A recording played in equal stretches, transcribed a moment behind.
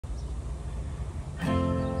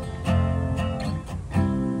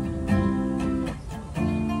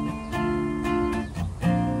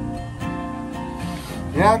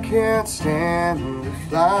I can't stand to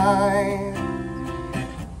fly.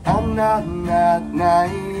 I'm not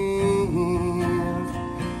naive.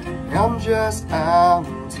 I'm just out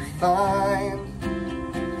to find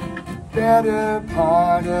the better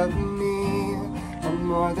part of me. I'm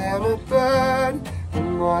more than a bird,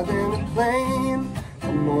 I'm more than a plane,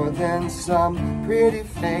 I'm more than some pretty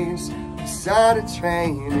face beside a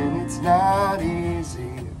train. And it's not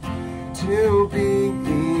easy to be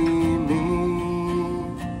me.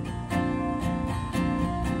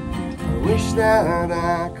 I wish that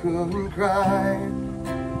I couldn't cry,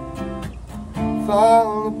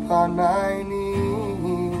 fall upon my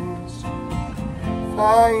knees,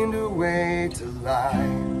 find a way to lie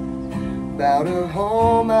about a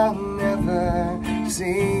home I'll never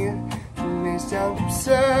see. It may sound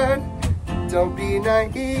absurd, don't be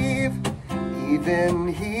naive. Even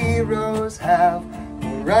heroes have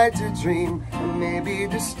the right to dream and may be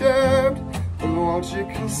disturbed, but won't you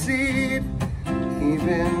concede?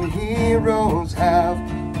 Even heroes have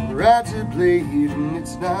the right to bleed, and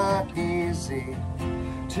it's not easy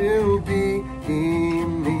to be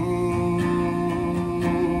me.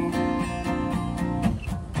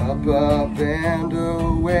 Up and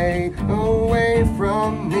away, away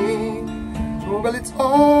from me. Well, it's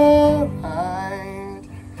alright,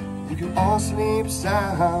 you can all sleep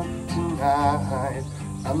sound tonight.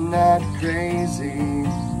 I'm not crazy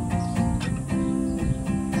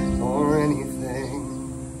or anything.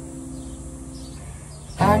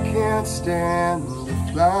 I can't stand to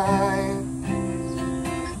fly.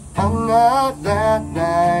 I'm not that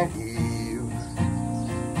naive.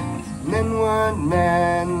 Men weren't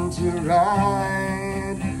meant to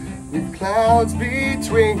ride with clouds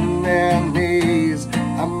between their knees.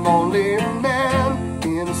 I'm only a man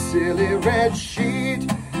in a silly red sheet,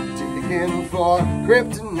 digging for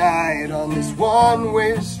kryptonite on this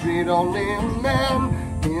one-way street. Only a man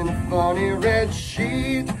in a funny red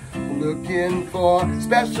sheet, looking for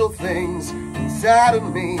special things inside of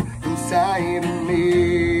me, inside of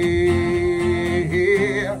me,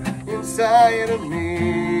 inside of me,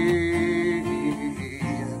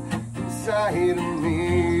 inside of me,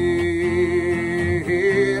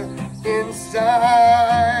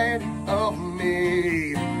 inside of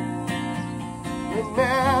me. A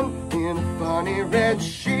man in a funny red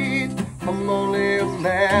sheet. I'm only a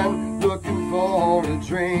man looking for a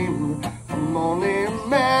dream. I'm only a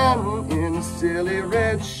man in a silly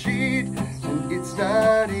red sheet, and it's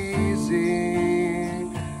not easy.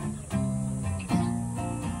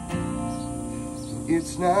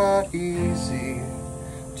 It's not easy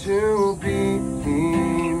to be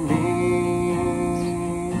me.